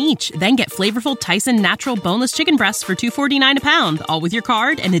 $1.29 each. Then get flavorful Tyson natural boneless chicken breasts for $2.49 a pound, all with your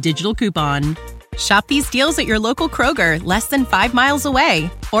card and a digital coupon. Shop these deals at your local Kroger, less than 5 miles away.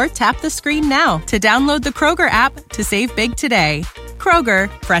 Or tap the screen now to download the Kroger app to save big today. Kroger,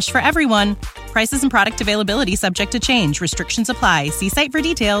 fresh for everyone. Prices and product availability subject to change. Restrictions apply. See site for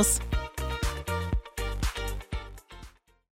details.